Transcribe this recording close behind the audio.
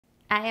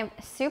I am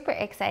super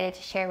excited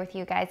to share with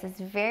you guys this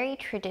very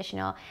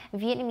traditional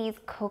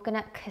Vietnamese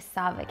coconut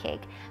cassava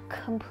cake,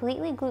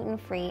 completely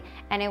gluten-free,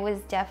 and it was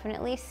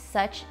definitely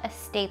such a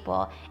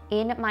staple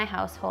in my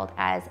household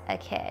as a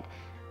kid.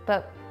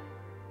 But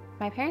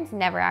my parents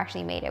never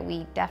actually made it.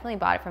 We definitely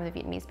bought it from the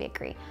Vietnamese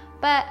bakery,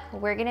 but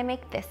we're gonna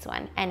make this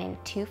one, and in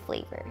 2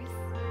 flavors.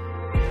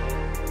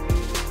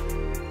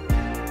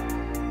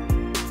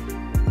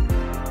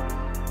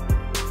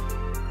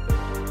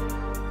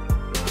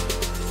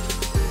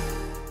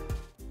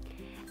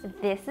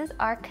 This is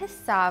our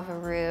cassava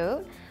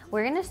root.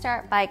 We're gonna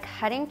start by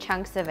cutting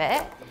chunks of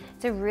it.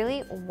 It's a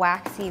really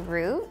waxy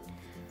root.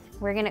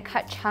 We're gonna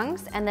cut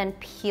chunks and then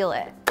peel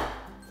it.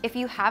 If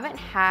you haven't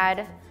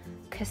had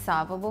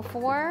cassava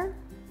before,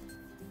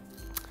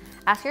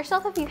 ask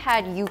yourself if you've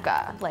had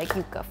yuca, like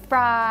yuca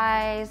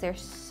fries, they're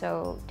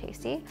so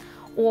tasty,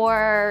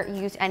 or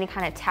use any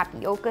kind of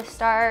tapioca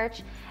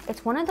starch.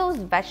 It's one of those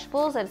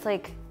vegetables that's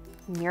like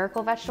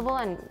miracle vegetable,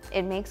 and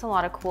it makes a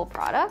lot of cool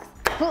products.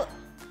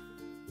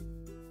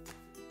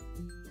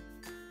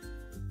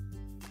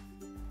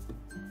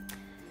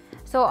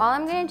 So all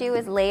I'm gonna do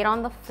is lay it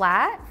on the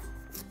flat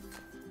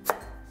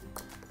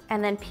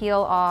and then peel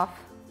off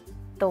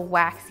the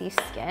waxy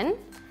skin.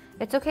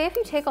 It's okay if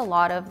you take a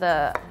lot of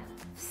the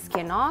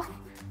skin off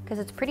because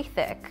it's pretty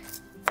thick.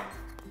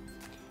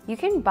 You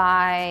can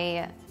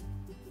buy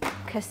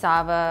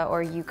cassava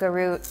or yuca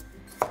root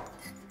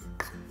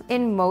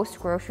in most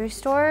grocery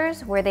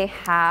stores where they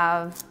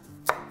have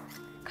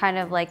kind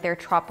of like their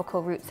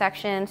tropical root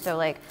section. So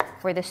like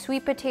where the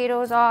sweet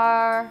potatoes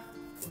are,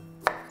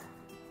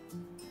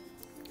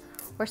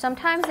 or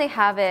sometimes they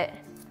have it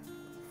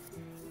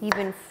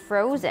even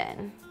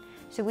frozen.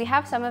 So we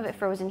have some of it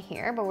frozen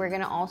here, but we're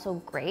gonna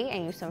also grate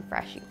and use some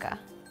fresh yuca.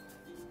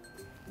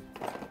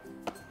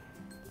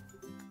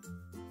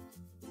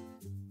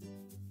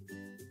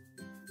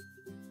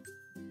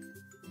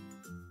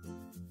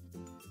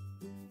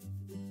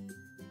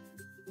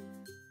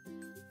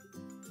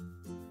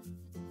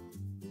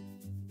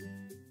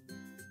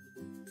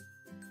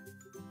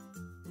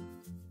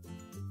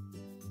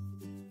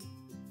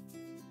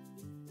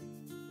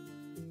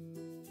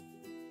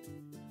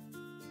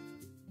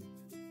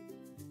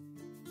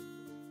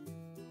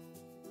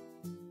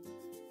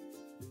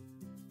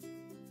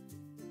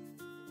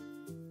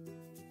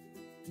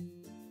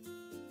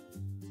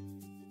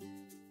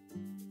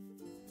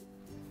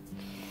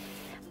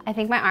 I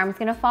think my arm's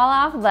gonna fall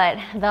off, but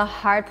the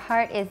hard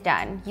part is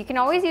done. You can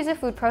always use a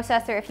food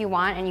processor if you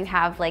want and you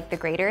have like the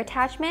grater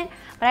attachment,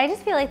 but I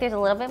just feel like there's a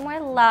little bit more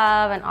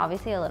love and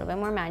obviously a little bit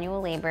more manual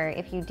labor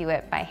if you do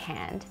it by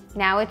hand.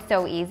 Now it's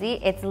so easy,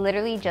 it's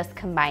literally just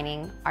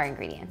combining our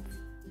ingredients.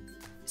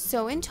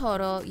 So in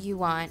total, you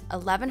want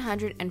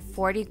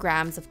 1,140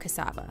 grams of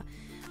cassava.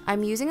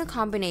 I'm using a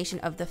combination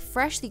of the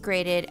freshly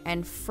grated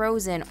and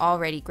frozen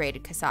already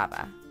grated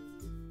cassava.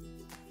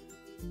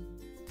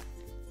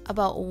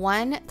 About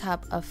 1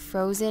 cup of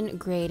frozen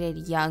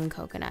grated young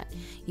coconut.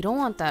 You don't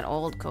want that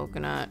old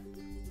coconut.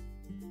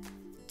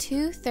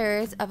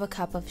 2/3 of a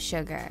cup of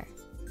sugar.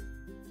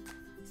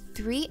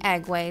 3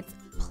 egg whites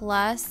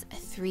plus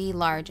 3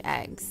 large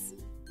eggs.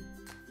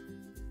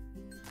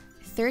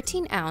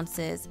 13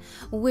 ounces,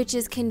 which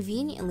is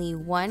conveniently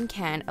 1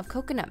 can of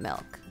coconut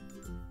milk.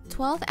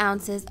 12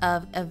 ounces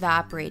of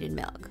evaporated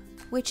milk,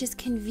 which is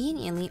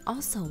conveniently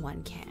also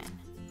 1 can.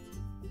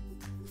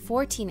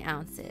 14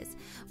 ounces,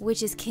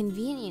 which is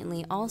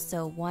conveniently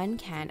also 1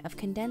 can of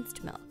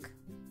condensed milk.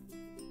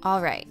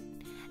 All right,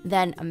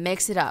 then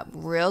mix it up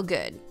real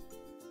good.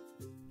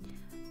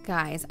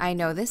 Guys, I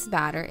know this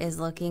batter is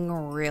looking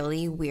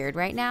really weird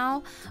right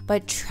now,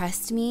 but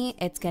trust me,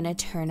 it's gonna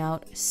turn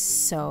out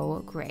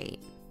so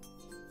great.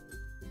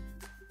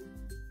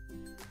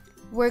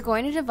 We're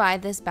going to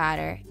divide this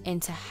batter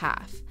into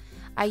half.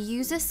 I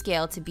use a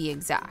scale to be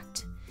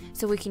exact,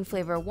 so we can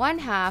flavor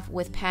 1/2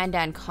 with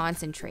pandan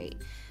concentrate,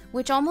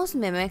 which almost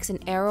mimics an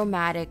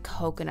aromatic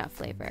coconut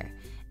flavor.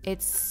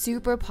 It's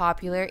super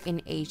popular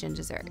in Asian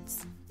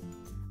desserts.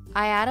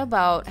 I add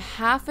about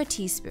 1/2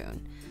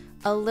 teaspoon.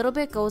 A little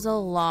bit goes a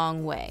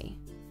long way.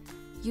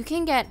 You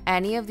can get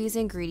any of these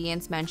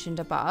ingredients mentioned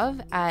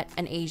above at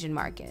an Asian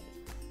market.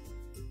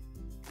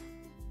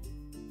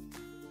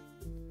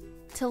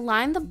 To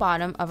line the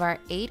bottom of our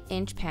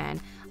 8-inch pan,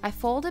 I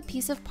fold a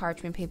piece of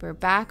parchment paper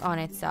back on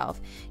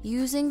itself,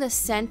 using the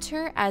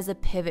center as a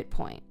pivot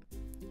point.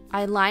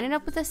 I line it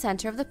up with the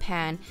center of the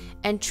pan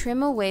and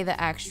trim away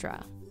the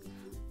extra.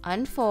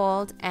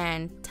 Unfold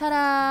and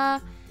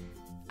ta-da!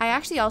 I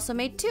actually also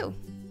made 2.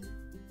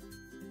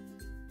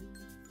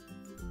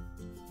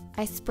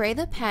 I spray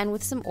the pan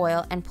with some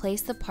oil and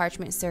place the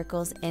parchment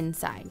circles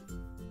inside.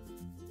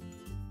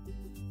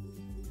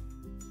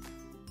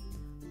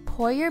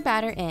 Pour your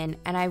batter in,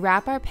 and I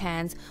wrap our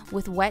pans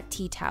with wet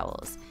tea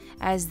towels,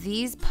 as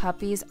these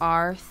puppies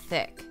are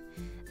thick.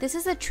 This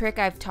is a trick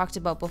I've talked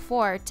about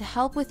before to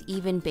help with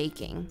even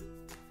baking.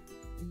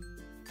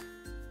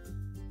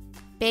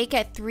 Bake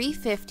at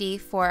 350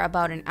 for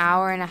about 1.5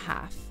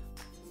 hours.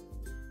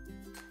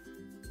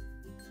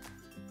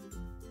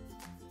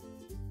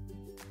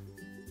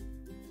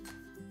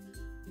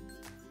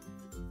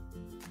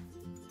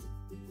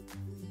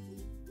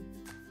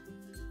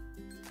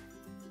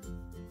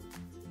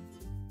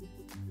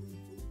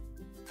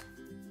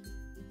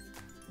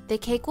 The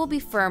cake will be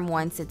firm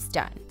once it's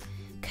done.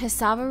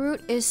 Cassava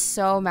root is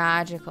so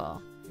magical.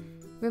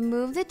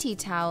 Remove the tea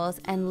towels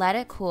and let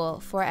it cool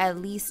for at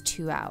least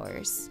 2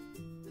 hours.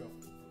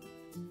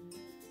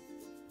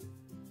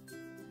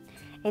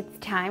 It's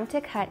time to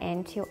cut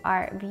into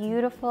our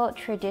beautiful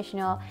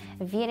traditional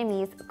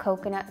Vietnamese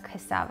coconut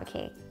cassava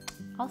cake,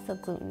 also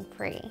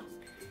gluten-free.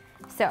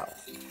 So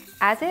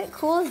as it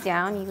cools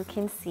down, you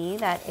can see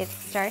that it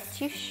starts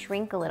to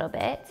shrink a little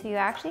bit, so you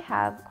actually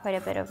have quite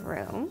a bit of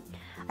room.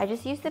 I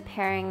just used the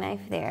paring knife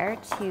there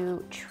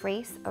to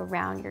trace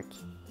around your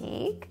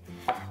cake.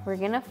 We're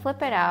gonna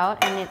flip it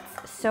out, and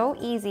it's so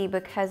easy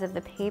because of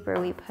the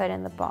paper we put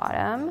in the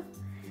bottom.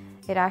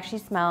 It actually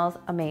smells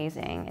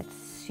amazing. It's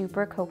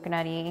super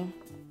coconutty.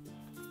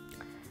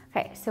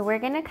 Okay, so we're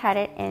gonna cut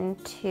it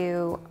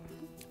into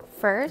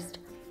first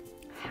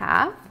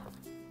half.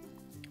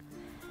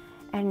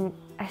 And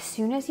as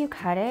soon as you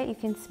cut it, you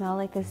can smell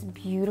like this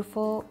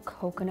beautiful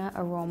coconut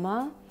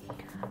aroma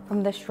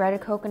from the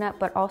shredded coconut,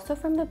 but also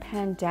from the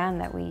pandan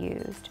that we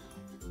used.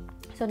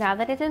 So now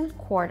that it's in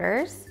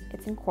quarters,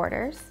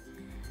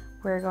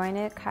 we're going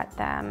to cut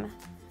them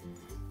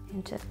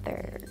into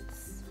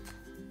thirds.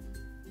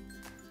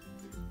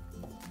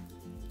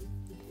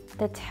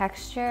 The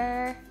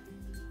texture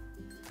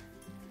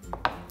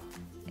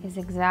is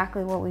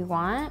exactly what we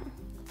want.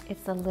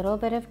 It's a little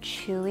bit of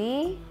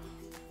chewy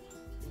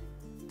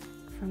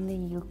from the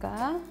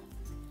yucca.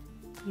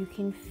 You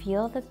can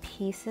feel the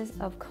pieces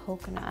of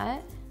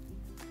coconut,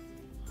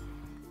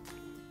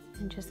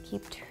 and just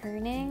keep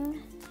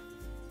turning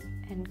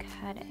and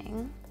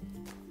cutting.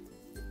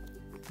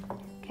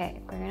 Okay,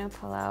 we're gonna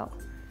pull out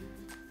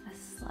a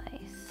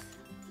slice.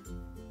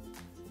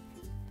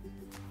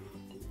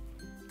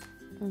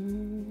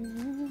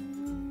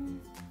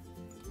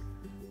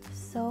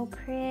 So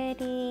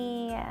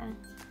pretty. I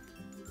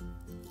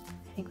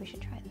think we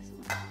should try this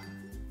one.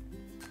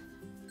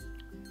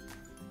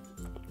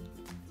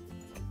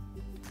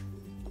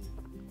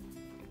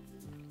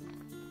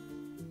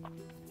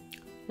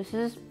 This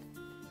is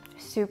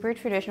super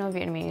traditional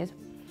Vietnamese.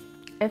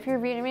 If you're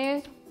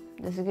Vietnamese,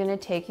 this is gonna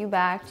take you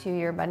back to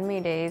your banh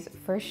mi days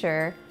for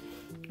sure.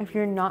 If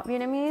you're not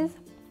Vietnamese,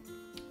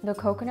 the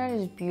coconut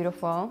is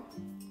beautiful.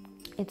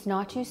 It's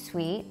not too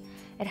sweet.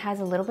 It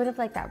has a little bit of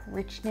like that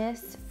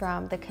richness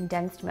from the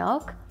condensed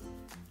milk.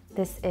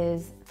 This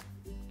is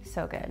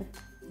so good.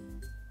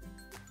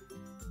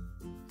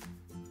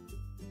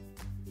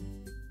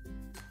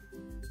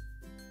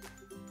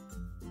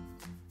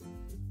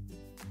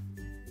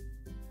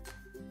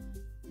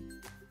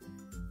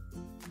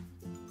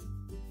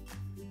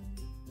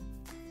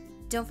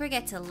 Don't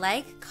forget to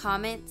like,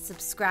 comment,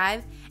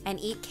 subscribe, and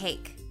eat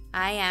cake.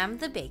 I am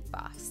the Bake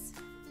Boss.